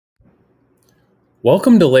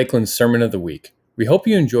Welcome to Lakeland's Sermon of the Week. We hope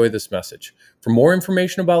you enjoy this message. For more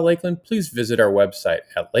information about Lakeland, please visit our website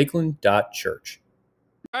at lakeland.church.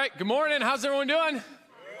 All right, good morning. How's everyone doing?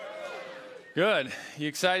 Good. You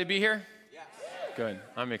excited to be here? Yes. Good.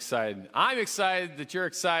 I'm excited. I'm excited that you're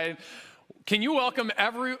excited. Can you welcome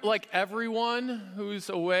everyone who's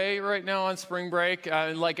away right now on spring break?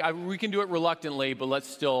 We can do it reluctly, but let's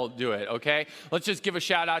still do it, okay? Let's just give a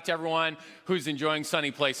shout out to everyone who's enjoying sunny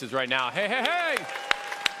places right now. Hey, hey,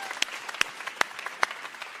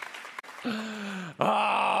 hey!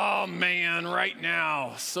 Oh, man, right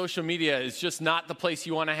now, social media is just not the place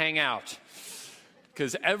you want to hang out.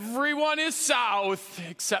 Because everyone is south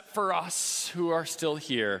except for us who are still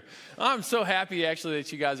here. I'm so happy actually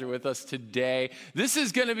that you guys are with us today. This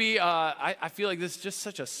is going to be, I feel like this is just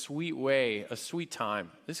such a sweet way, a sweet time.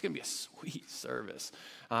 This is going to be a sweet service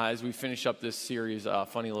as we finish up this series,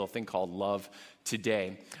 funny little thing called Love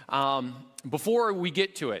Today. Before we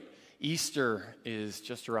get to it, Easter is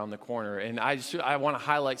just around the corner, and I want to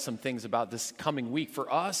highlight some things about this coming week.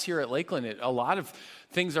 For us here at Lakeland, a lot of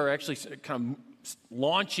things are actually kind of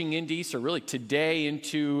launching into Easter, really today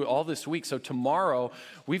into all this week. So tomorrow,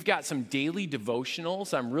 we've got some daily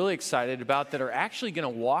devotionals I'm really excited about that are actually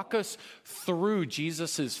going to walk us through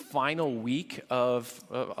Jesus's final week of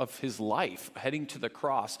his life, heading to the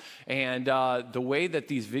cross. And the way that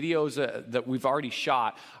these videos that we've already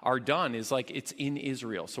shot are done is like it's in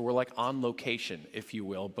Israel. So we're like on location, if you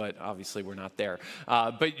will, but obviously we're not there.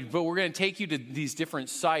 But we're going to take you to these different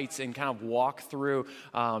sites and kind of walk through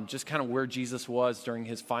just kind of where Jesus was during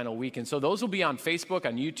his final week. And so those will be on Facebook,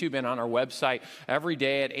 on YouTube, and on our website every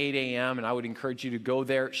day at 8 a.m. And I would encourage you to go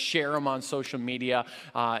there, share them on social media,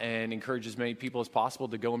 and encourage as many people as possible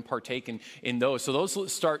to go and partake in those. So those will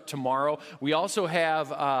start tomorrow. We also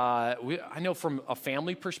have, I know from a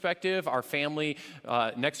family perspective, our family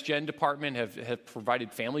Next Gen department have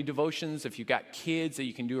provided family devotions. If you've got kids that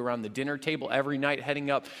you can do around the dinner table every night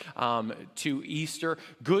heading up to Easter.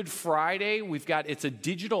 Good Friday, it's a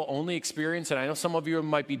digital only experience. And I know some of you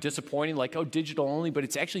might be disappointed, like, oh, digital only, but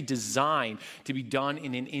it's actually designed to be done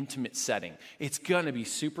in an intimate setting. It's going to be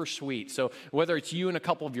super sweet. So whether it's you and a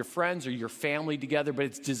couple of your friends or your family together, but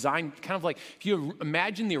it's designed kind of like, if you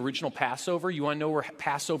imagine the original Passover, you want to know where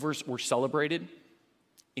Passovers were celebrated?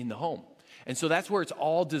 In the home. And so that's where it's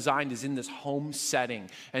all designed, is in this home setting.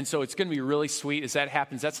 And so it's going to be really sweet as that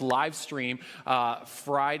happens. That's live stream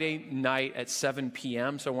Friday night at 7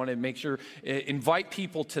 p.m. So I want to make sure, invite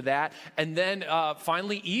people to that. And then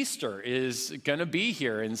finally, Easter is going to be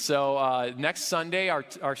here. And so next Sunday,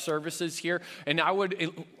 our service is here. And I want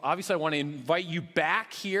to invite you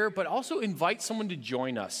back here, but also invite someone to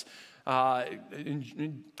join us.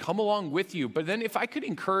 And come along with you. But then if I could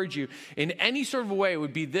encourage you in any sort of a way, it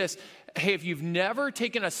would be this. Hey, if you've never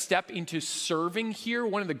taken a step into serving here,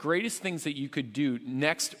 one of the greatest things that you could do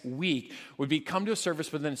next week would be come to a service,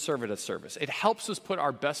 but then serve at a service. It helps us put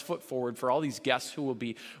our best foot forward for all these guests who will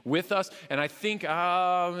be with us. And I think,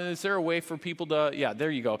 is there a way for people to, yeah,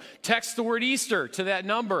 there you go. Text the word Easter to that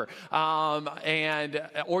number.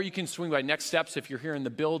 Or you can swing by Next Steps if you're here in the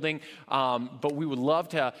building. But we would love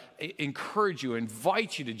to encourage you,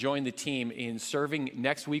 invite you to join the team in serving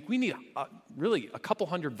next week. We need really a couple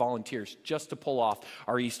hundred volunteers just to pull off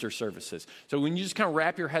our Easter services. So when you just kind of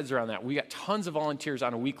wrap your heads around that, we got tons of volunteers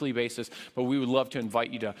on a weekly basis, but we would love to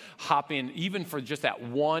invite you to hop in, even for just that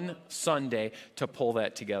one Sunday, to pull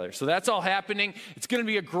that together. So that's all happening. It's going to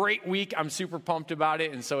be a great week. I'm super pumped about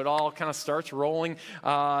it, and so it all kind of starts rolling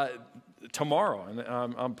tomorrow, and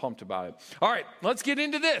I'm pumped about it. All right, let's get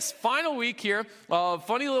into this. Final week here,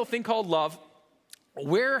 funny little thing called love.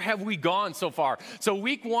 Where have we gone so far? So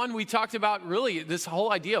week one, we talked about really this whole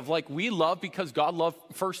idea of like we love because God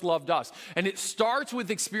first loved us. And it starts with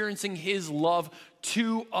experiencing his love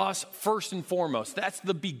to us first and foremost. That's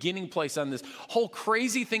the beginning place on this whole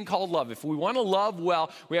crazy thing called love. If we want to love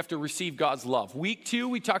well, we have to receive God's love. Week two,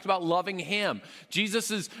 we talked about loving him.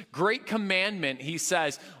 Jesus' great commandment, he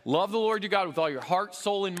says, love the Lord your God with all your heart,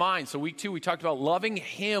 soul, and mind. So week two, we talked about loving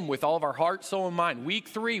him with all of our heart, soul, and mind. Week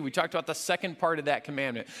three, we talked about the second part of that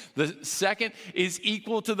commandment. The second is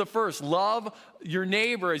equal to the first. Love your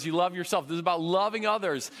neighbor as you love yourself. This is about loving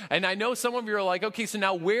others. And I know some of you are like, okay, so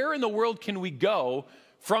now where in the world can we go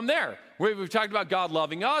from there? We've talked about God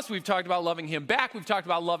loving us. We've talked about loving him back. We've talked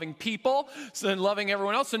about loving people and loving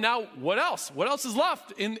everyone else. So now what else? What else is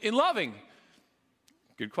left in loving?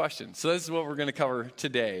 Good question. So this is what we're going to cover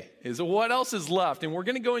today, is what else is left. And we're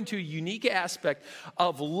going to go into a unique aspect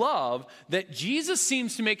of love that Jesus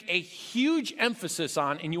seems to make a huge emphasis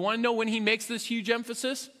on. And you want to know when he makes this huge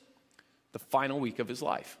emphasis? The final week of his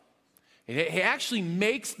life. He actually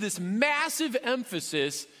makes this massive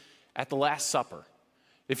emphasis at the Last Supper.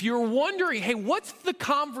 If you're wondering, hey, what's the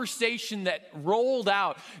conversation that rolled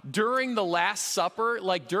out during the Last Supper,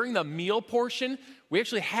 like during the meal portion, we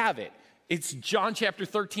actually have it. It's John chapter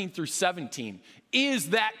 13 through 17.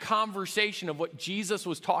 Is that conversation of what Jesus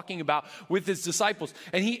was talking about with his disciples.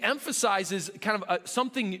 And he emphasizes kind of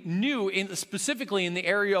something new, specifically in the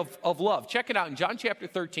area of love. Check it out in John chapter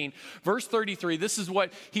 13, verse 33. This is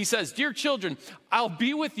what he says. Dear children, I'll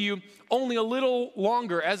be with you only a little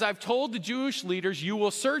longer. As I've told the Jewish leaders, you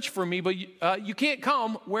will search for me, but you can't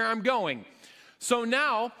come where I'm going. So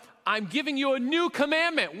now I'm giving you a new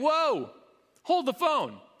commandment. Whoa, hold the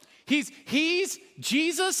phone.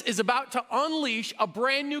 Jesus is about to unleash a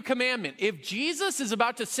brand new commandment. If Jesus is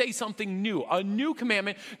about to say something new, a new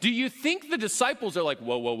commandment, do you think the disciples are like,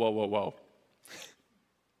 whoa.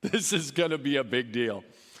 This is going to be a big deal.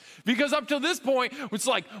 Because up to this point, it's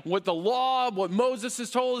like what the law, what Moses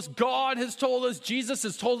has told us, God has told us, Jesus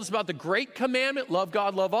has told us about the great commandment, love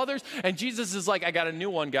God, love others. And Jesus is like, I got a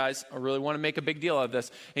new one, guys. I really want to make a big deal of this.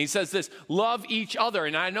 And he says this, love each other.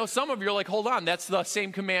 And I know some of you are like, hold on, that's the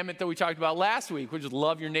same commandment that we talked about last week, which is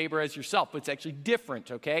love your neighbor as yourself. But it's actually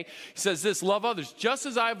different, okay? He says this, love others. Just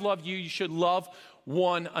as I've loved you, you should love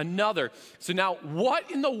one another. So now,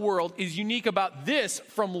 what in the world is unique about this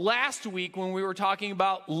from last week when we were talking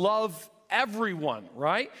about love everyone,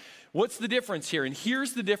 right? What's the difference here? And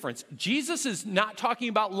here's the difference. Jesus is not talking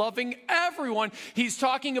about loving everyone. He's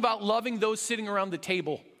talking about loving those sitting around the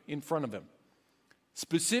table in front of him,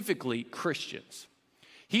 specifically Christians.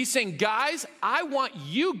 He's saying, guys, I want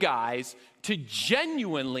you guys to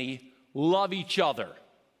genuinely love each other.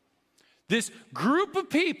 This group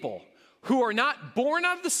of people who are not born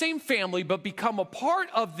out of the same family but become a part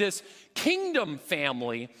of this kingdom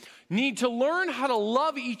family need to learn how to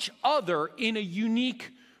love each other in a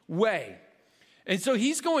unique way. And so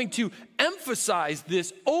he's going to emphasize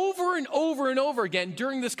this over and over and over again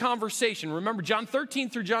during this conversation. Remember, John 13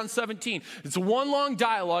 through John 17. It's one long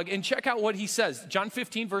dialogue, and check out what he says. John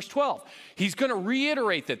 15, verse 12. He's going to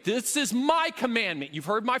reiterate that this is my commandment. You've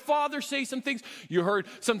heard my Father say some things. You heard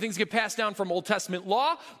some things get passed down from Old Testament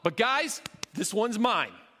law. But guys, this one's mine.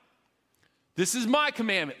 This is my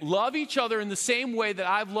commandment. Love each other in the same way that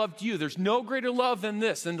I've loved you. There's no greater love than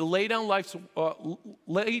this, than to lay down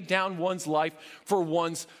one's life for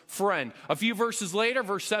one's friend. A few verses later,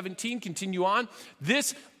 verse 17, continue on.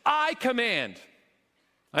 This I command.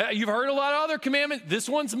 You've heard a lot of other commandments. This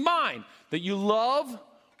one's mine, that you love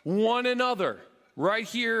one another right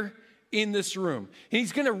here in this room. And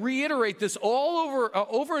he's going to reiterate this all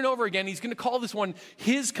over and over again. He's going to call this one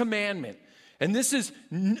his commandment. And this is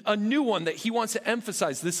a new one that he wants to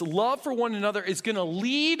emphasize. This love for one another is going to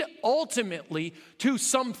lead ultimately to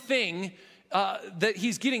something that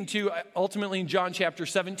he's getting to ultimately in John chapter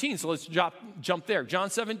 17. So let's jump there.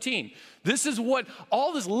 John 17. This is what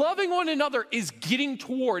all this loving one another is getting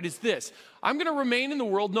toward, is this. I'm going to remain in the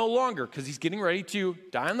world no longer, because he's getting ready to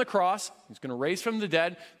die on the cross. He's going to raise from the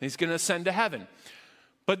dead, and he's going to ascend to heaven.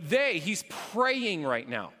 But he's praying right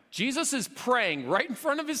now. Jesus is praying right in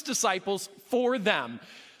front of his disciples for them.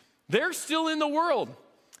 They're still in the world.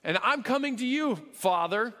 And I'm coming to you,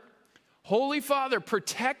 Father. Holy Father,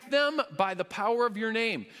 protect them by the power of your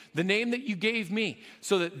name, the name that you gave me,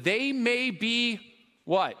 so that they may be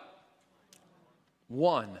what?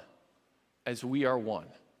 One, as we are one.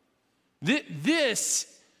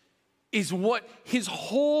 This is what his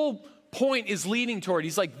whole point is leading toward.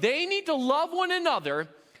 He's like, they need to love one another,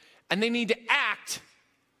 and they need to act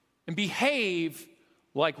and behave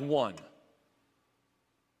like one.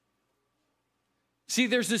 See,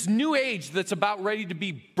 there's this new age that's about ready to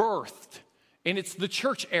be birthed, and it's the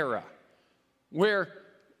church era, where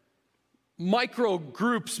micro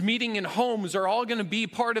groups meeting in homes are all going to be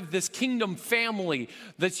part of this kingdom family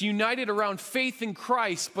that's united around faith in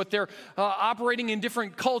Christ, but they're operating in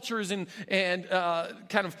different cultures and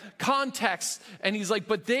kind of contexts. And he's like,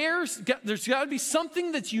 but there's got to be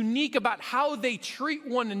something that's unique about how they treat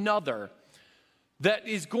one another that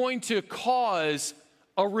is going to cause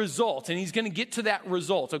a result. And he's going to get to that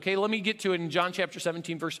result. Okay, let me get to it in John chapter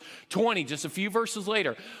 17, verse 20, just a few verses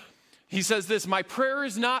later. He says this, my prayer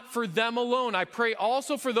is not for them alone. I pray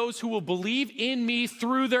also for those who will believe in me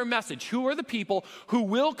through their message. Who are the people who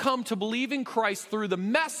will come to believe in Christ through the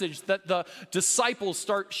message that the disciples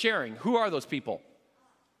start sharing? Who are those people?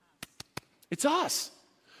 It's us.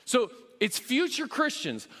 So it's future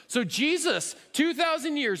Christians. So Jesus,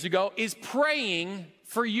 2,000 years ago, is praying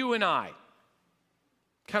for you and I.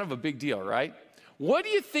 Kind of a big deal, right? What do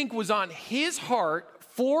you think was on his heart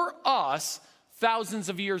for us thousands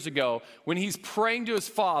of years ago when he's praying to his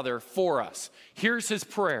Father for us. Here's his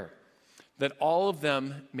prayer: that all of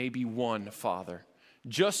them may be one, Father,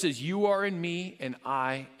 just as you are in me and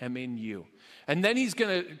I am in you. And then he's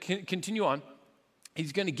going to continue on.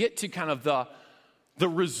 He's going to get to kind of the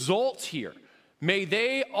result here. May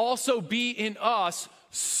they also be in us,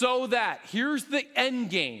 so that, here's the end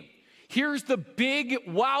game. Here's the big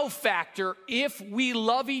wow factor if we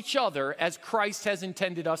love each other as Christ has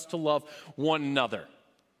intended us to love one another.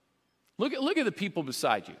 Look at the people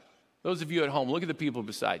beside you. Those of you at home, look at the people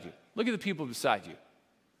beside you. Look at the people beside you.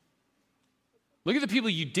 Look at the people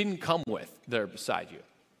you didn't come with that are beside you.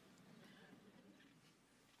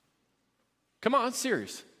 Come on,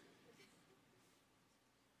 serious.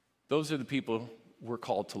 Those are the people we're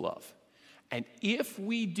called to love. And if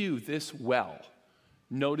we do this well,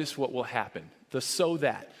 notice what will happen. So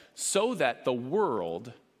that the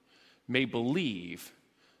world may believe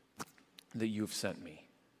that you have sent me.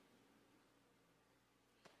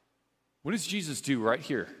 What does Jesus do right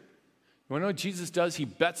here? You want to know what Jesus does? He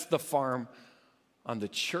bets the farm on the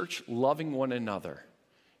church loving one another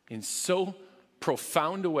in so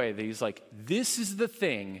profound a way that he's like, this is the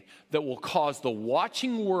thing that will cause the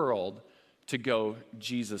watching world to go,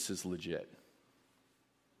 Jesus is legit.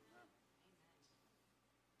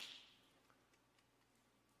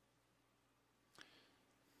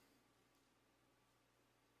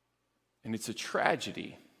 And it's a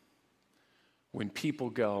tragedy when people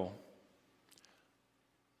go,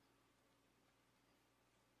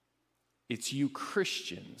 it's you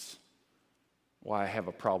Christians why I have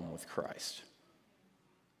a problem with Christ.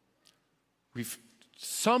 We've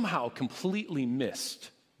somehow completely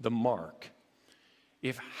missed the mark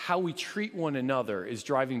if how we treat one another is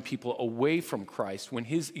driving people away from Christ, when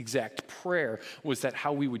his exact prayer was that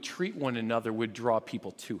how we would treat one another would draw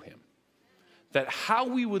people to him. That how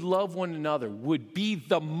we would love one another would be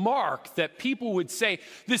the mark that people would say,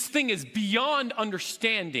 this thing is beyond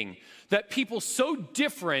understanding, that people so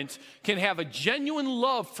different can have a genuine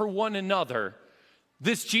love for one another.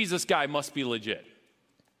 This Jesus guy must be legit.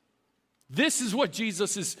 This is what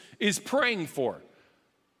Jesus is praying for,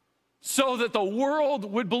 so that the world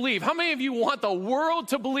would believe. How many of you want the world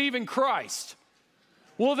to believe in Christ?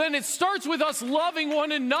 Well, then it starts with us loving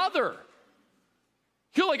one another.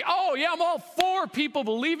 You're like, oh yeah, I'm all for people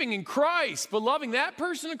believing in Christ, but loving that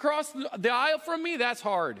person across the aisle from me, that's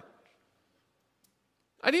hard.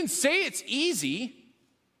 I didn't say it's easy.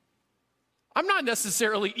 I'm not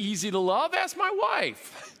necessarily easy to love. Ask my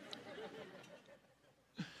wife.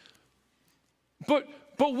 But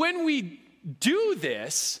when we do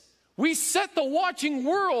this, we set the watching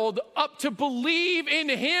world up to believe in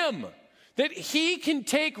him, that he can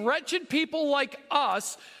take wretched people like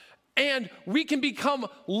us and we can become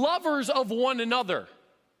lovers of one another.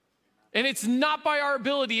 And it's not by our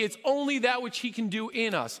ability, it's only that which he can do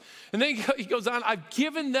in us. And then he goes on, I've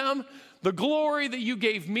given them the glory that you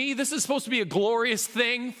gave me. This is supposed to be a glorious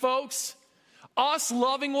thing, folks. Us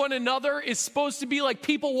loving one another is supposed to be like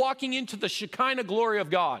people walking into the Shekinah glory of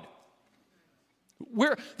God.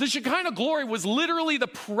 Where the Shekinah glory was literally the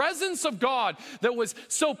presence of God that was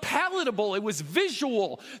so palatable, it was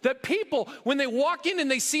visual, that people, when they walk in and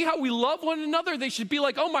they see how we love one another, they should be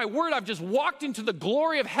like, oh my word, I've just walked into the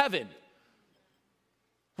glory of heaven.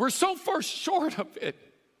 We're so far short of it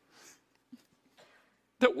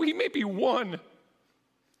that we may be one.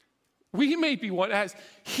 We may be one as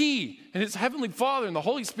he and his heavenly Father and the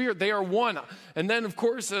Holy Spirit, they are one. And then, of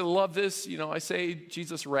course, I love this. You know, I say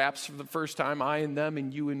Jesus raps for the first time, I and them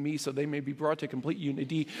and you and me, so they may be brought to complete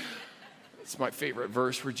unity. It's my favorite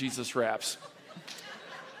verse where Jesus raps.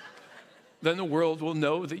 Then the world will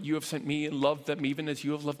know that you have sent me and loved them even as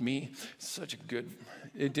you have loved me. It's such a good,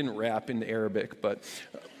 it didn't rap in Arabic, but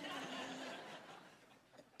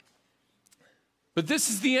this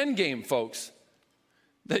is the end game, folks.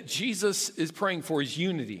 That Jesus is praying for is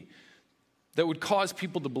unity that would cause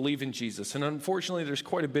people to believe in Jesus. And unfortunately, there's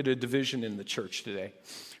quite a bit of division in the church today.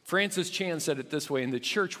 Francis Chan said it this way, in the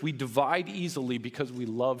church, we divide easily because we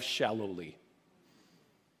love shallowly.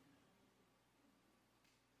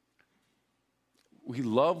 We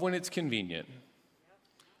love when it's convenient,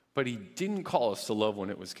 but he didn't call us to love when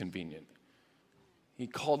it was convenient. He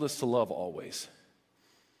called us to love always.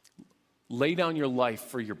 Lay down your life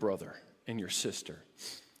for your brother and your sister.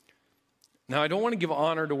 Now, I don't want to give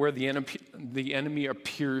honor to where the enemy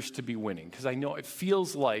appears to be winning, because I know it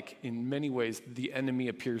feels like, in many ways, the enemy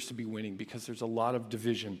appears to be winning because there's a lot of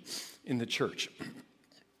division in the church.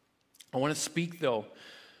 I want to speak, though,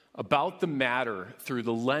 about the matter through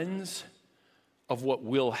the lens of what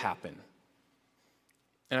will happen.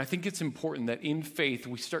 And I think it's important that in faith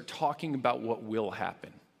we start talking about what will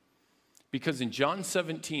happen. Because in John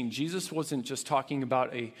 17, Jesus wasn't just talking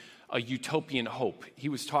about a utopian hope. He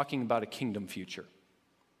was talking about a kingdom future.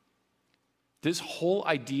 This whole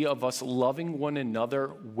idea of us loving one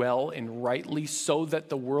another well and rightly so that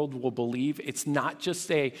the world will believe, it's not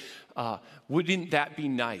just wouldn't that be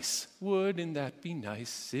nice? Wouldn't that be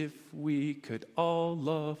nice if we could all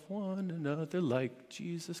love one another like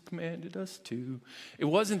Jesus commanded us to? It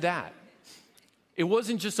wasn't that. It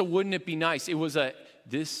wasn't just a wouldn't it be nice. It was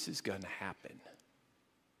this is going to happen.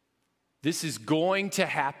 This is going to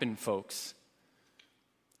happen, folks.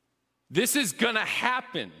 This is going to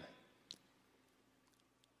happen.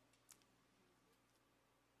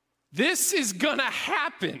 This is going to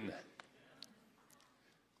happen.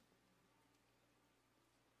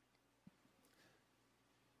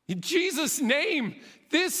 In Jesus' name,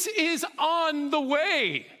 this is on the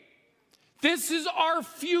way. This is our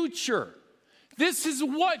future. This is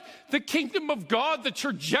what the kingdom of God, the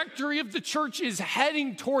trajectory of the church is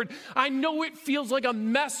heading toward. I know it feels like a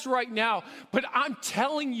mess right now, but I'm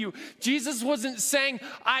telling you, Jesus wasn't saying,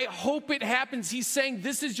 I hope it happens. He's saying,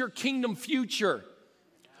 this is your kingdom future.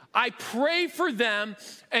 I pray for them,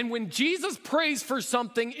 and when Jesus prays for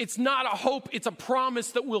something, it's not a hope, it's a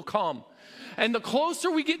promise that will come. And the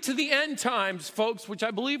closer we get to the end times, folks, which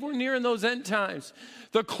I believe we're near in those end times,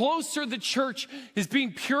 the closer the church is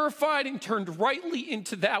being purified and turned rightly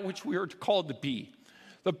into that which we are called to be.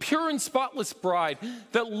 The pure and spotless bride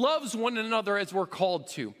that loves one another as we're called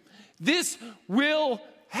to. This will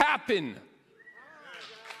happen.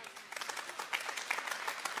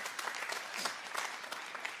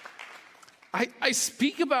 I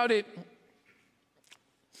speak about it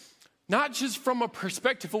not just from a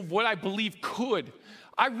perspective of what I believe could.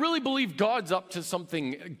 I really believe God's up to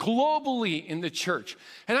something globally in the church.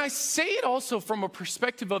 And I say it also from a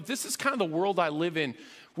perspective of this is kind of the world I live in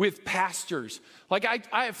with pastors. Like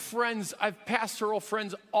I have friends, I have pastoral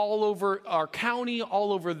friends all over our county,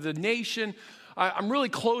 all over the nation. I'm really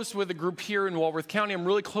close with a group here in Walworth County. I'm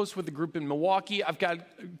really close with a group in Milwaukee. I've got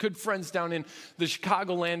good friends down in the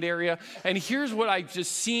Chicagoland area. And here's what I've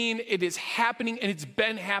just seen. It is happening, and it's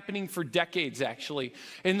been happening for decades, actually.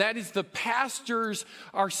 And that is the pastors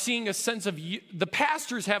are seeing the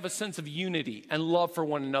pastors have a sense of unity and love for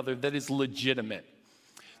one another that is legitimate.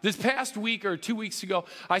 This past week or 2 weeks ago,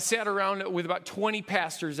 I sat around with about 20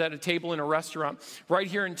 pastors at a table in a restaurant right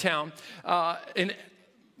here in town. And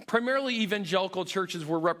primarily evangelical churches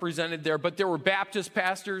were represented there, but there were Baptist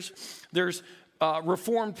pastors, there's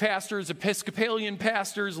Reformed pastors, Episcopalian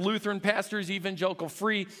pastors, Lutheran pastors, evangelical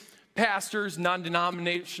free pastors,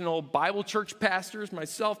 non-denominational Bible church pastors,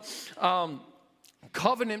 myself,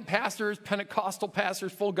 covenant pastors, Pentecostal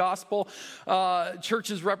pastors, full gospel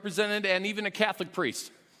churches represented, and even a Catholic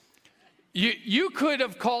priest. You could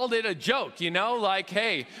have called it a joke, like,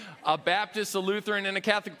 hey, a Baptist, a Lutheran, and a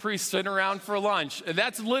Catholic priest sitting around for lunch. And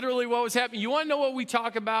that's literally what was happening. You want to know what we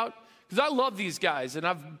talk about? Because I love these guys, and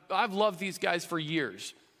I've loved these guys for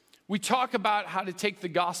years. We talk about how to take the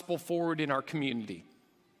gospel forward in our community.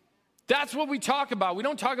 That's what we talk about. We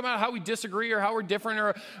don't talk about how we disagree or how we're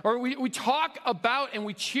different, or we talk about and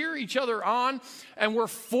we cheer each other on, and we're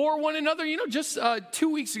for one another. Just 2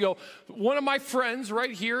 weeks ago, one of my friends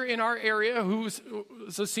right here in our area who's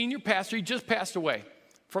a senior pastor, he just passed away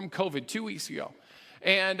from COVID 2 weeks ago.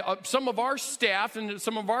 And some of our staff and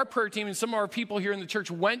some of our prayer team and some of our people here in the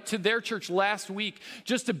church went to their church last week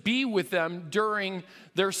just to be with them during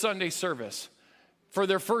their Sunday service for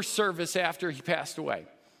their first service after he passed away.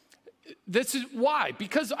 This is why,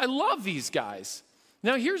 because I love these guys.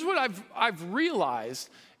 Now, here's what I've realized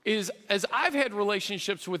is as I've had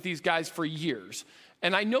relationships with these guys for years,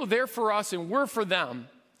 and I know they're for us and we're for them,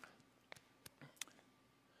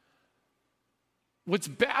 what's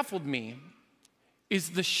baffled me is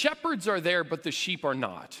the shepherds are there, but the sheep are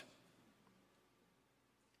not.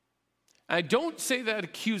 I don't say that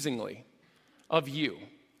accusingly of you.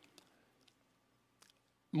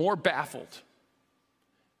 More baffled.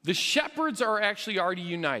 The shepherds are actually already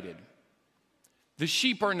united. The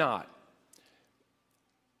sheep are not.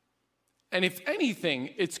 And if anything,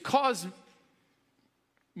 it's caused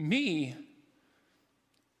me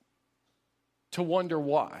to wonder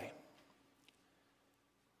why.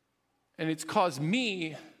 And it's caused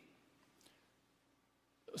me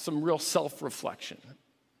some real self-reflection.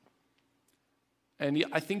 And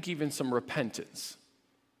I think even some repentance.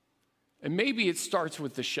 And maybe it starts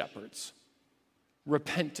with the shepherds.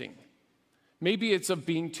 Repenting. Maybe it's of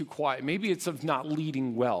being too quiet. Maybe it's of not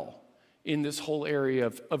leading well in this whole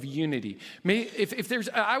area of unity. If there's,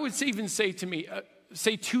 I would say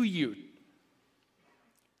to you,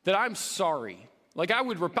 that I'm sorry. Like I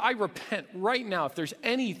repent right now if there's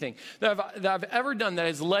anything that I've ever done that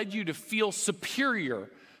has led you to feel superior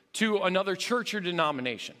to another church or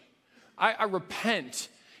denomination. I repent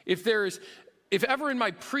if ever in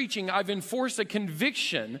my preaching I've enforced a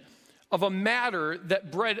conviction of a matter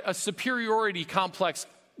that bred a superiority complex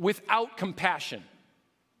without compassion.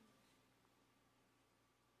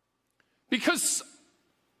 Because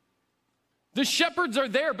the shepherds are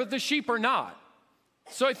there, but the sheep are not.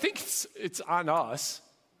 So I think it's on us.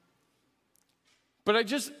 But I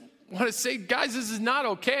just want to say, guys, this is not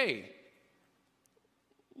okay.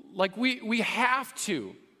 Like we have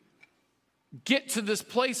to get to this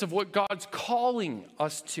place of what God's calling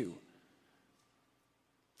us to.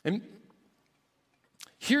 And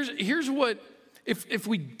here's what, if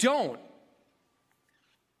we don't,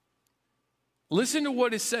 listen to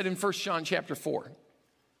what is said in 1 John chapter 4.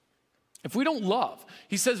 If we don't love,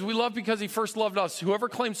 he says we love because he first loved us. Whoever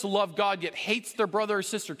claims to love God yet hates their brother or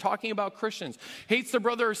sister, talking about Christians, hates their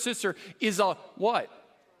brother or sister is a what?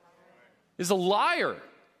 Is a liar.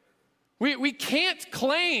 We can't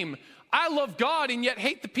claim I love God and yet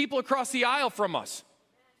hate the people across the aisle from us.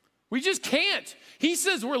 We just can't. He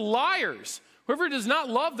says we're liars. Whoever does not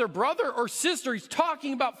love their brother or sister, he's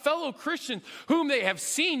talking about fellow Christians whom they have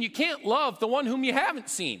seen. You can't love the one whom you haven't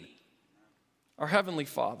seen, our Heavenly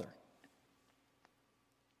Father.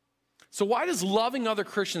 So why does loving other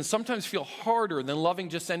Christians sometimes feel harder than loving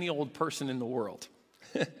just any old person in the world?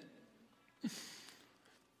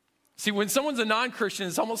 See, when someone's a non-Christian,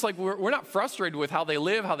 it's almost like we're not frustrated with how they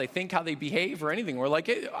live, how they think, how they behave, or anything. We're like,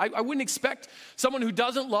 I wouldn't expect someone who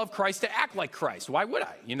doesn't love Christ to act like Christ. Why would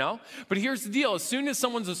I, But here's the deal. As soon as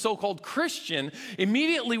someone's a so-called Christian,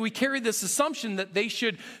 immediately we carry this assumption that they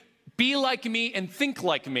should be like me and think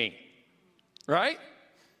like me, right?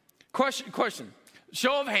 Question.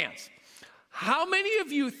 Show of hands. How many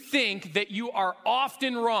of you think that you are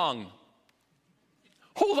often wrong?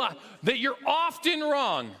 Hold on, that you're often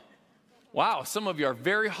wrong. Wow, some of you are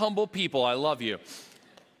very humble people. I love you.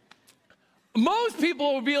 Most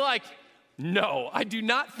people would be like, no, I do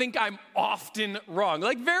not think I'm often wrong.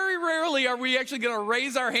 Like very rarely are we actually going to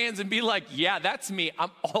raise our hands and be like, yeah, that's me. I'm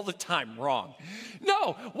all the time wrong.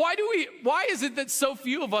 No, why is it that so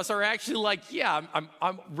few of us are actually like, yeah,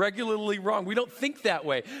 I'm regularly wrong? We don't think that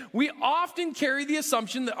way. We often carry the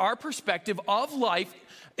assumption that our perspective of life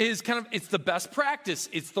is it's the best practice.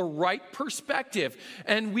 It's the right perspective.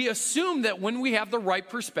 And we assume that when we have the right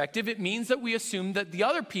perspective, it means that we assume that the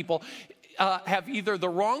other people have either the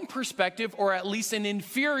wrong perspective or at least an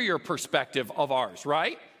inferior perspective of ours,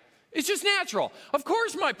 right? It's just natural. Of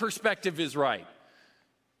course my perspective is right.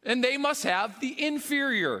 And they must have the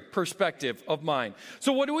inferior perspective of mine.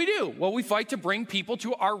 So what do? Well, we fight to bring people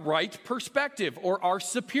to our right perspective or our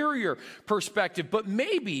superior perspective. But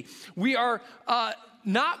maybe we are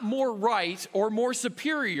not more right or more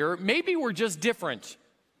superior. Maybe we're just different.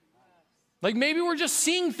 Like maybe we're just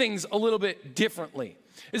seeing things a little bit differently.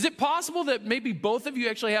 Is it possible that maybe both of you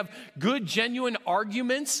actually have good, genuine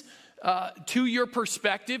arguments to your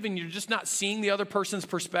perspective and you're just not seeing the other person's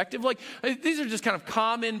perspective? Like these are just kind of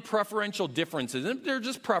common preferential differences. And they're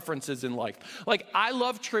just preferences in life. Like I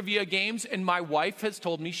love trivia games and my wife has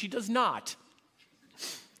told me she does not.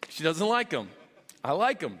 She doesn't like them. I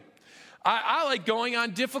like them. I like going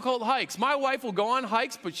on difficult hikes. My wife will go on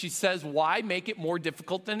hikes, but she says, why make it more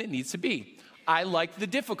difficult than it needs to be? I like the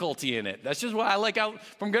difficulty in it. That's just what I like.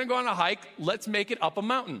 If I'm going to go on a hike, let's make it up a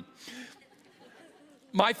mountain.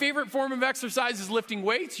 My favorite form of exercise is lifting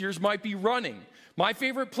weights. Yours might be running. My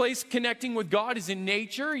favorite place connecting with God is in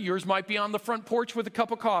nature. Yours might be on the front porch with a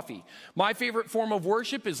cup of coffee. My favorite form of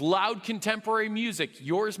worship is loud contemporary music.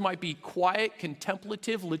 Yours might be quiet,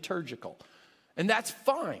 contemplative, liturgical. And that's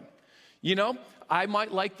fine. I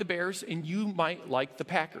might like the Bears and you might like the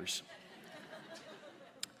Packers.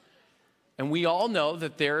 And we all know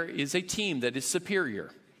that there is a team that is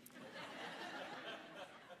superior.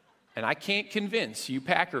 And I can't convince you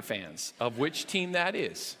Packer fans of which team that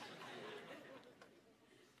is.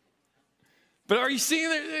 But are you seeing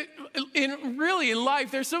that in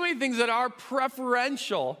life, there's so many things that are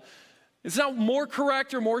preferential. It's not more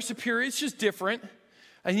correct or more superior, it's just different.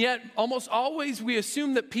 And yet, almost always we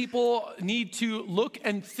assume that people need to look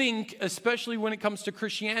and think, especially when it comes to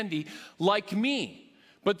Christianity, like me.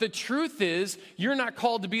 But the truth is, you're not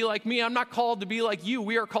called to be like me. I'm not called to be like you.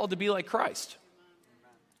 We are called to be like Christ.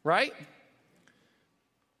 Right?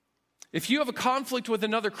 If you have a conflict with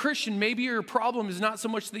another Christian, maybe your problem is not so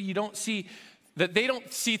much that that they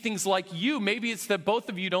don't see things like you. Maybe it's that both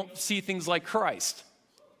of you don't see things like Christ.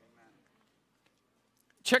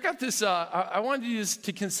 Check out this. I wanted you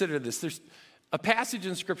to consider this. a passage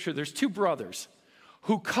in Scripture, there's two brothers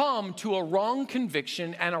who come to a wrong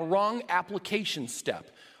conviction and a wrong application step,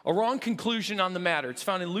 a wrong conclusion on the matter. It's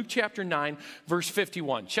found in Luke chapter 9, verse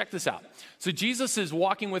 51. Check this out. So Jesus is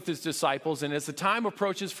walking with his disciples, and as the time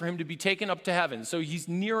approaches for him to be taken up to heaven, so he's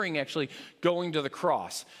nearing actually going to the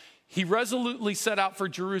cross, he resolutely set out for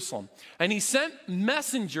Jerusalem, and he sent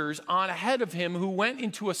messengers on ahead of him who went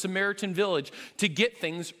into a Samaritan village to get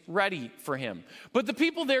things ready for him. But the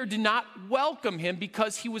people there did not welcome him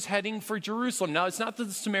because he was heading for Jerusalem. Now, it's not that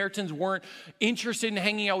the Samaritans weren't interested in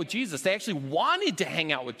hanging out with Jesus. They actually wanted to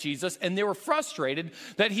hang out with Jesus, and they were frustrated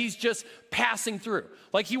that he's just passing through.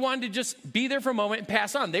 Like, he wanted to just be there for a moment and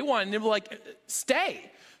pass on. They wanted him to, like, stay.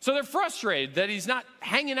 So they're frustrated that he's not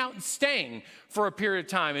hanging out and staying for a period of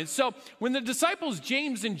time. And so when the disciples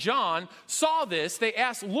James and John saw this, they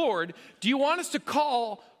asked, Lord, do you want us to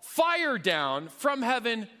call fire down from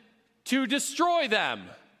heaven to destroy them?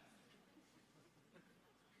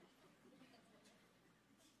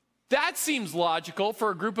 That seems logical for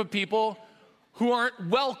a group of people who aren't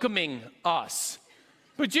welcoming us.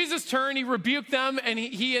 But Jesus turned, he rebuked them, and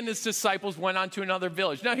he and his disciples went on to another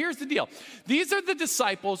village. Now, here's the deal. These are the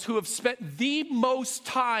disciples who have spent the most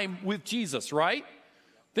time with Jesus, right?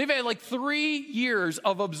 They've had like 3 years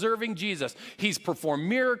of observing Jesus. He's performed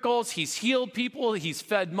miracles. He's healed people. He's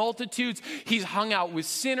fed multitudes. He's hung out with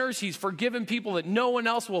sinners. He's forgiven people that no one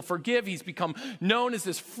else will forgive. He's become known as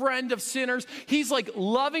this friend of sinners. He's like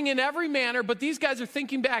loving in every manner, but these guys are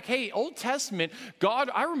thinking back, hey, Old Testament, God,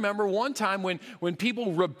 I remember one time when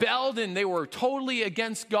people rebelled and they were totally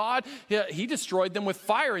against God, he destroyed them with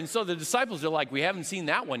fire. And so the disciples are like, we haven't seen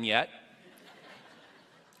that one yet.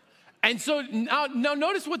 And so now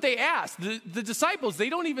notice what they asked. The disciples, they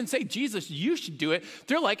don't even say, Jesus, you should do it.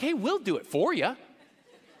 They're like, hey, we'll do it for you.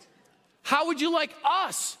 How would you like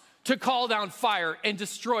us to call down fire and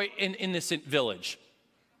destroy an innocent village?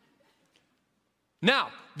 Now,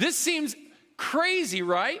 this seems crazy,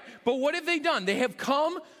 right? But what have they done? They have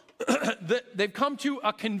come, they've come to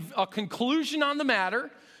a conclusion on the matter.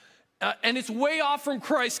 And it's way off from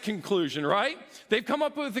Christ's conclusion, right? They've come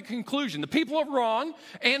up with a conclusion. The people are wrong,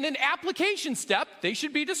 and an application step, they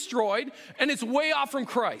should be destroyed, and it's way off from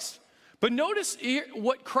Christ. But notice here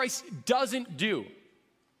what Christ doesn't do.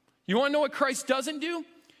 You want to know what Christ doesn't do?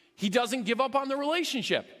 He doesn't give up on the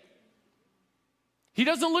relationship. He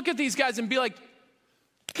doesn't look at these guys and be like,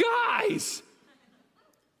 guys,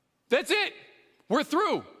 that's it. We're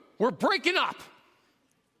through. We're breaking up.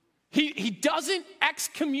 He doesn't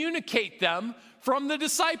excommunicate them from the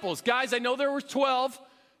disciples. Guys, I know there were 12.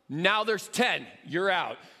 Now there's 10. You're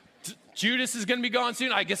out. Judas is going to be gone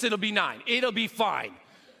soon. I guess it'll be 9. It'll be fine.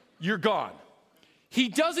 You're gone. He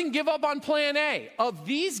doesn't give up on plan A of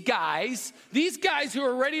these guys who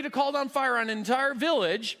are ready to call down fire on an entire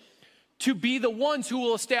village to be the ones who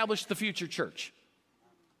will establish the future church.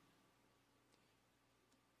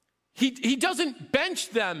 He doesn't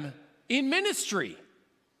bench them in ministry.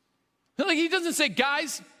 Like, he doesn't say,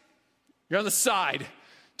 guys, you're on the side.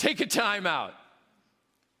 Take a time out.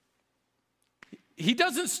 He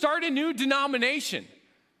doesn't start a new denomination.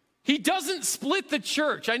 He doesn't split the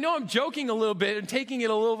church. I know I'm joking a little bit and taking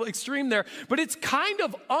it a little extreme there, but it's kind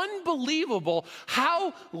of unbelievable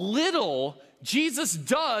how little Jesus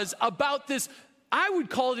does about this. I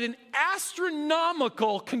would call it an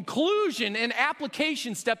astronomical conclusion and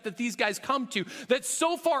application step that these guys come to that's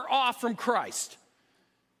so far off from Christ.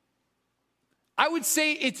 I would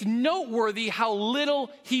say it's noteworthy how little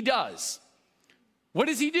he does. What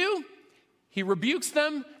does he do? He rebukes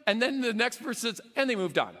them, and then the next verse says, and they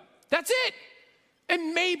moved on. That's it.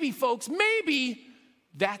 And maybe, folks, maybe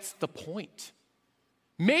that's the point.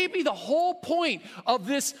 Maybe the whole point of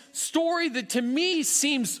this story that to me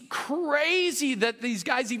seems crazy that these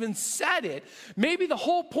guys even said it, maybe the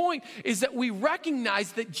whole point is that we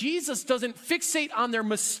recognize that Jesus doesn't fixate on their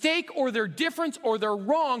mistake or their difference or their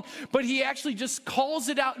wrong, but he actually just calls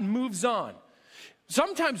it out and moves on.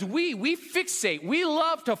 Sometimes we fixate, we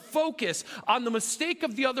love to focus on the mistake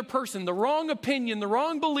of the other person, the wrong opinion, the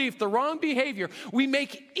wrong belief, the wrong behavior. We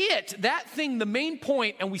make that thing, the main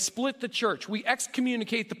point, and we split the church. We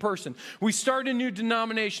excommunicate the person. We start a new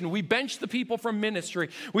denomination. We bench the people from ministry.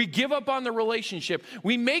 We give up on the relationship.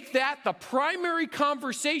 We make that the primary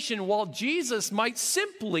conversation while Jesus might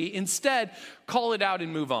simply instead call it out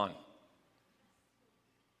and move on.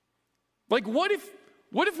 Like, what if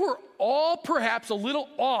we're all perhaps a little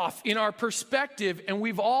off in our perspective and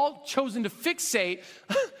we've all chosen to fixate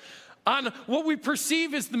on what we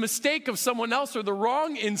perceive as the mistake of someone else or the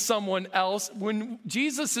wrong in someone else when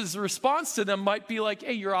Jesus' response to them might be like,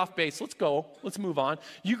 hey, you're off base. Let's go. Let's move on.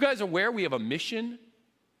 You guys are aware we have a mission?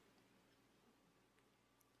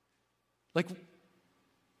 Like,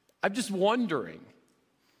 I'm just wondering,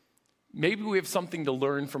 maybe we have something to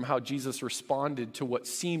learn from how Jesus responded to what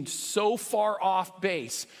seemed so far off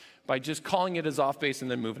base by just calling it as off base and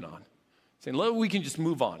then moving on. Saying, look, we can just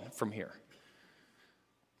move on from here.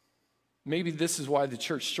 Maybe this is why the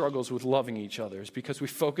church struggles with loving each other, is because we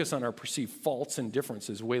focus on our perceived faults and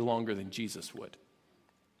differences way longer than Jesus would.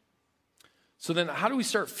 So then how do we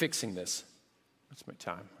start fixing this? That's my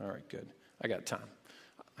time. All right, good. I got time.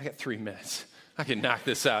 I got 3 minutes. I can knock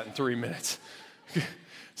this out in 3 minutes.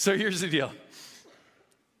 So here's the deal.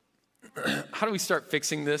 How do we start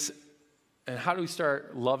fixing this? And how do we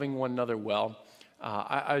start loving one another well?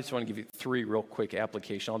 I just want to give you 3 real quick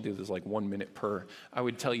applications. I'll do this like 1 minute per. I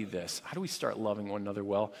would tell you this. How do we start loving one another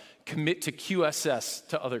well? Commit to QSS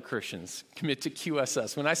to other Christians. Commit to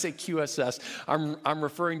QSS. When I say QSS, I'm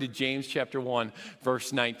referring to James chapter 1,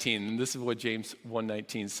 verse 19. And this is what James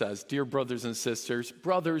 1:19 says. Dear brothers and sisters,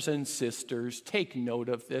 take note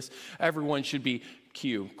of this. Everyone should be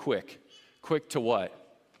quick. Quick to what?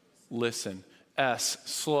 Listen. S,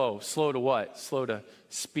 slow. Slow to what? Slow to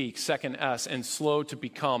speak. Second S, and slow to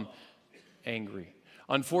become angry.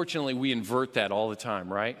 Unfortunately, we invert that all the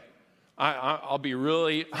time, right? I'll be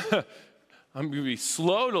really, I'm going to be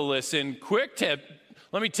slow to listen, quick to,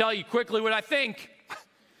 let me tell you quickly what I think,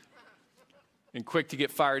 and quick to get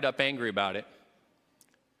fired up angry about it.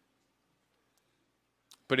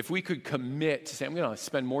 But if we could commit to say, I'm going to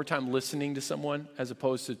spend more time listening to someone as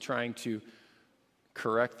opposed to trying to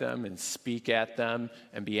correct them and speak at them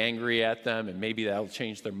and be angry at them, and maybe that'll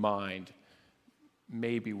change their mind,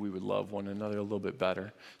 maybe we would love one another a little bit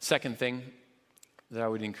better. Second thing that I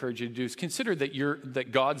would encourage you to do is consider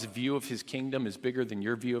that God's view of his kingdom is bigger than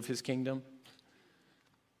your view of his kingdom.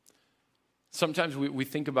 Sometimes we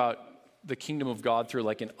think about the kingdom of God through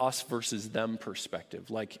like an us versus them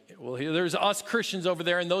perspective. Like, well, there's us Christians over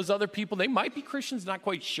there, and those other people, they might be Christians, not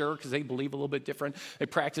quite sure, because they believe a little bit different. They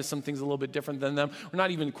practice some things a little bit different than them. We're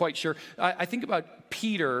not even quite sure. I think about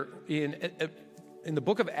Peter in the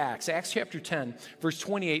book of Acts chapter 10, verse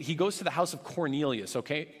 28. He goes to the house of Cornelius,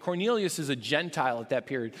 okay? Cornelius is a Gentile at that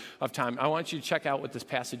period of time. I want you to check out what this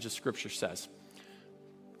passage of Scripture says.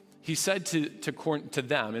 He said to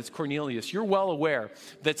them, it's Cornelius, you're well aware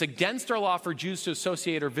that it's against our law for Jews to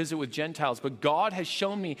associate or visit with Gentiles, but God has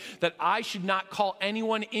shown me that I should not call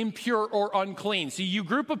anyone impure or unclean. See, you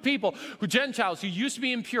group of people, Gentiles who used to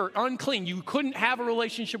be impure, unclean, you couldn't have a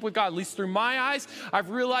relationship with God. At least through my eyes,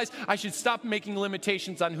 I've realized I should stop making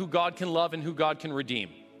limitations on who God can love and who God can redeem.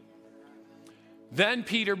 Then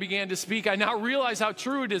Peter began to speak. I now realize how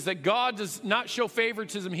true it is that God does not show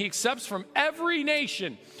favoritism. He accepts from every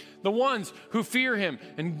nation the ones who fear him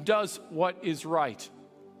and does what is right.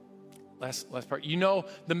 Last part. You know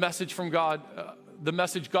the message from God, the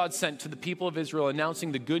message God sent to the people of Israel,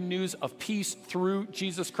 announcing the good news of peace through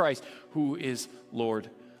Jesus Christ, who is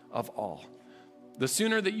Lord of all. The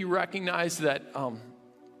sooner that you recognize that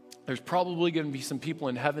there's probably going to be some people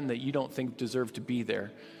in heaven that you don't think deserve to be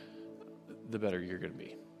there, the better you're going to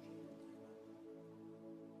be.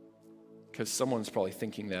 Because someone's probably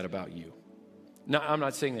thinking that about you. No, I'm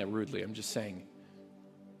not saying that rudely. I'm just saying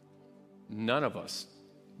none of us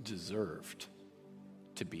deserved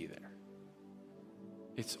to be there.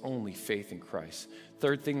 It's only faith in Christ.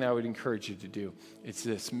 Third thing that I would encourage you to do is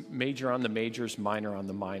this: major on the majors, minor on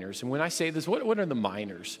the minors. And when I say this, what are the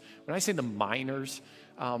minors? When I say the minors,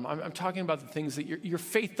 I'm talking about the things that your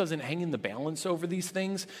faith doesn't hang in the balance over these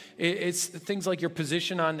things. It's things like your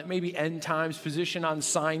position on maybe end times, position on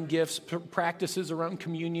sign gifts, practices around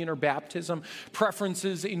communion or baptism,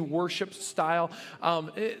 preferences in worship style.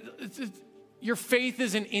 Your faith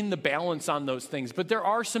isn't in the balance on those things, but there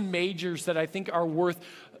are some majors that I think are worth,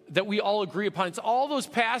 that we all agree upon. It's all those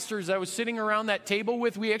pastors that I was sitting around that table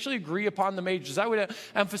with, we actually agree upon the majors. I would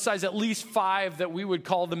emphasize at least 5 that we would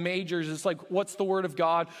call the majors. It's like, what's the Word of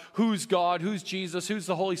God? Who's Jesus? Who's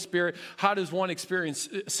the Holy Spirit? How does one experience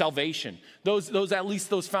salvation? Those at least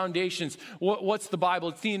those foundations. What's the Bible?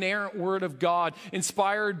 It's the inerrant Word of God,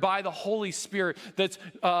 inspired by the Holy Spirit. That's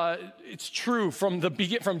it's true from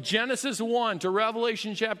Genesis 1 to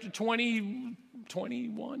Revelation chapter 21,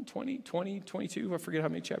 20, 22, I forget how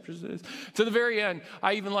many chapters it is, to the very end.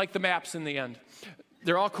 I even like the maps in the end.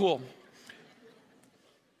 They're all cool.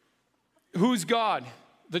 Who's God?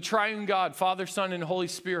 The triune God, Father, Son, and Holy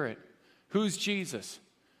Spirit. Who's Jesus?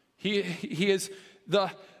 He is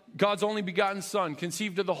God's only begotten Son,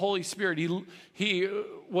 conceived of the Holy Spirit. He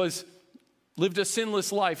lived a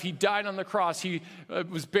sinless life. He died on the cross. He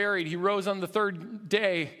was buried. He rose on the 3rd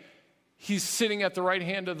day. He's sitting at the right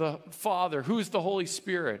hand of the Father. Who's the Holy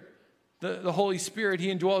Spirit? the Holy Spirit.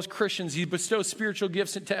 He indwells Christians. He bestows spiritual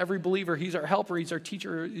gifts to every believer. He's our helper. He's our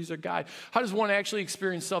teacher. He's our guide. How does one actually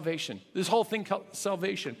experience salvation? This whole thing called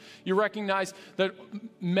salvation. You recognize that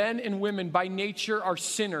men and women by nature are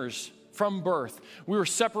sinners from birth. We were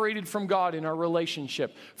separated from God in our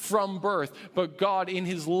relationship from birth. But God, in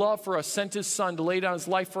his love for us, sent his son to lay down his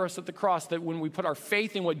life for us at the cross, that when we put our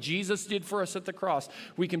faith in what Jesus did for us at the cross,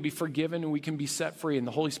 we can be forgiven and we can be set free, and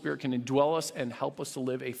the Holy Spirit can indwell us and help us to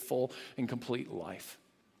live a full and complete life.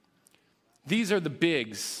 These are the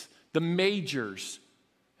bigs, the majors.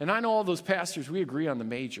 And I know all those pastors, we agree on the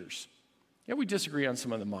majors. Yeah, we disagree on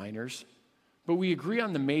some of the minors, but we agree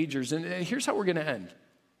on the majors. And here's how we're going to end.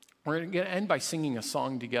 We're going to end by singing a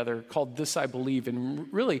song together called This I Believe.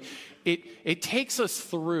 And really, it takes us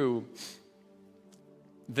through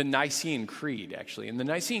the Nicene Creed, actually. And the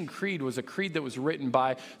Nicene Creed was a creed that was written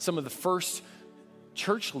by some of the first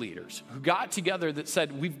church leaders who got together that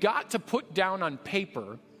said, we've got to put down on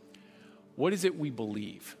paper, what is it we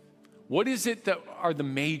believe? What is it that are the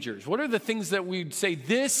majors? What are the things that we'd say,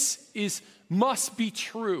 must be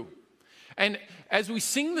true? And as we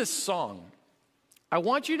sing this song, I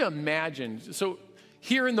want you to imagine, so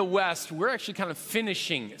here in the West, we're actually kind of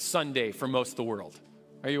finishing Sunday for most of the world.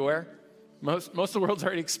 Are you aware? Most of the world's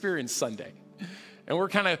already experienced Sunday. And we're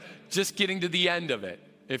kind of just getting to the end of it,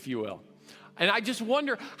 if you will. And I just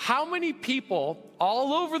wonder how many people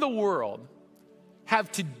all over the world have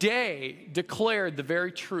today declared the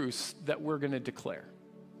very truths that we're going to declare.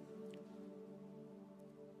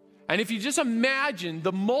 And if you just imagine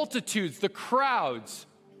the multitudes, the crowds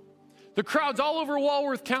all over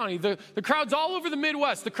Walworth County, the crowds all over the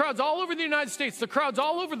Midwest, the crowds all over the United States, the crowds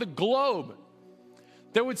all over the globe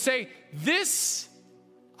that would say, this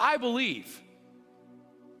I believe,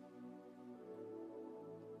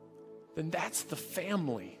 then that's the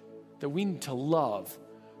family that we need to love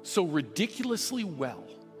so ridiculously well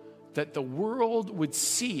that the world would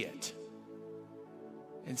see it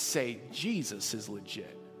and say, Jesus is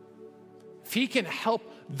legit. If he can help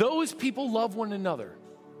those people love one another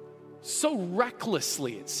so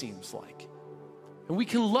recklessly, it seems like. And we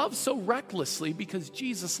can love so recklessly because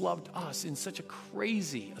Jesus loved us in such a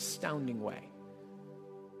crazy, astounding way.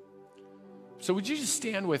 So would you just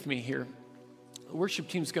stand with me here? The worship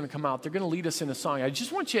team's going to come out. They're going to lead us in a song. I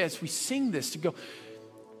just want you, as we sing this, to go,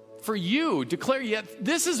 for you, declare, yet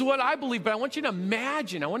this is what I believe, but I want you to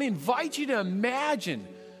imagine, I want to invite you to imagine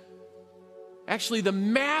actually the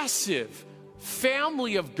massive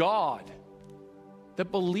family of God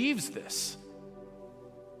that believes this.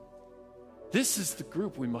 This is the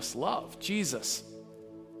group we must love, Jesus.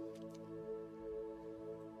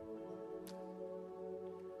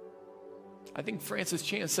 I think Francis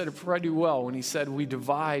Chan said it pretty well when he said, we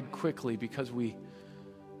divide quickly because we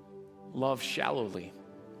love shallowly.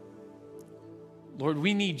 Lord,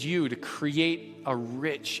 we need you to create a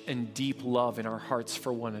rich and deep love in our hearts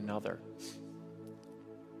for one another.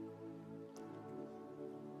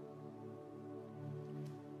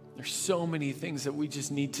 There's so many things that we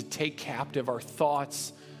just need to take captive, our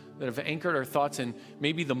thoughts that have anchored our thoughts, and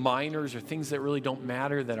maybe the minors or things that really don't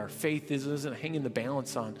matter, that our faith isn't hanging the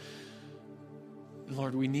balance on.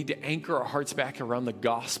 Lord, we need to anchor our hearts back around the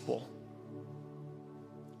gospel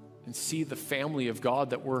and see the family of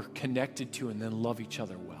God that we're connected to, and then love each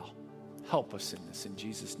other well. Help us in this, in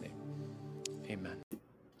Jesus' name. Amen.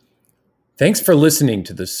 Thanks for listening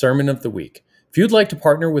to the Sermon of the Week. If you'd like to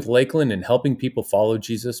partner with Lakeland in helping people follow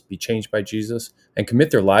Jesus, be changed by Jesus, and commit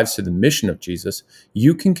their lives to the mission of Jesus,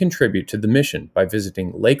 you can contribute to the mission by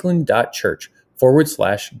visiting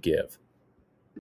lakeland.church/give.